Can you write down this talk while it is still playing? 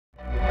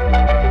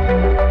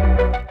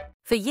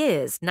For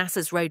years,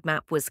 NASA's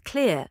roadmap was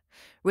clear: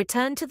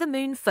 return to the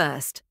moon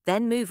first,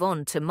 then move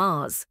on to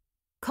Mars.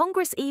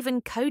 Congress even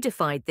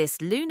codified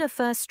this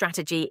lunar-first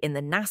strategy in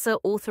the NASA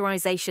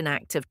Authorization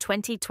Act of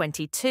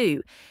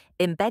 2022,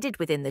 embedded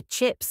within the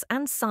CHIPS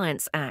and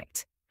Science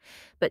Act.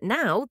 But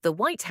now, the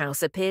White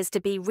House appears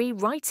to be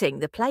rewriting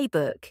the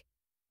playbook.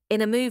 In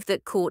a move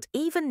that caught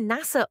even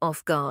NASA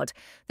off guard,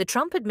 the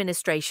Trump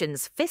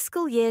administration's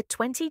fiscal year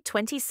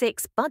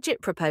 2026 budget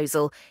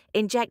proposal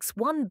injects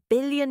 $1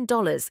 billion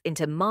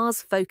into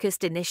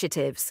Mars-focused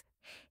initiatives,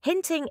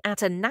 hinting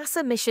at a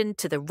NASA mission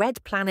to the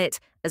Red Planet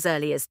as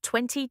early as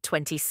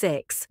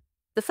 2026.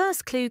 The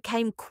first clue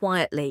came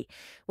quietly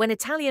when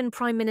Italian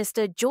Prime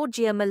Minister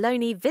Giorgia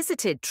Meloni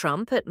visited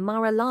Trump at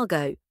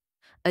Mar-a-Lago.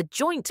 A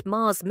joint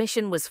Mars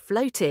mission was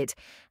floated,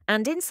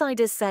 and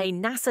insiders say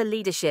NASA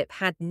leadership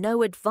had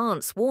no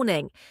advance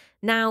warning.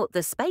 Now,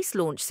 the Space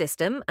Launch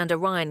System and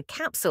Orion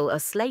capsule are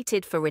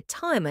slated for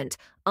retirement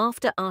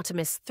after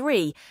Artemis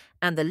 3,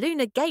 and the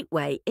Lunar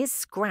Gateway is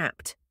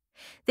scrapped.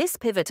 This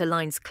pivot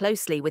aligns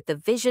closely with the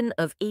vision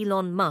of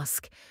Elon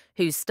Musk,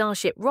 whose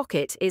Starship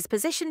rocket is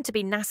positioned to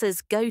be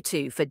NASA's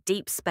go-to for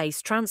deep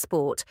space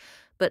transport.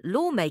 But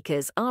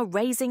lawmakers are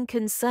raising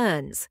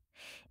concerns.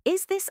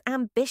 Is this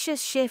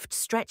ambitious shift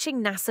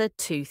stretching NASA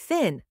too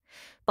thin?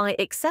 By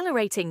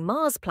accelerating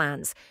Mars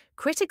plans,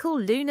 critical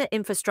lunar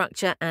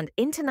infrastructure and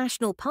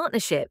international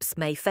partnerships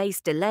may face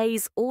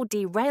delays or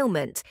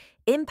derailment,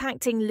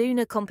 impacting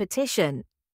lunar competition.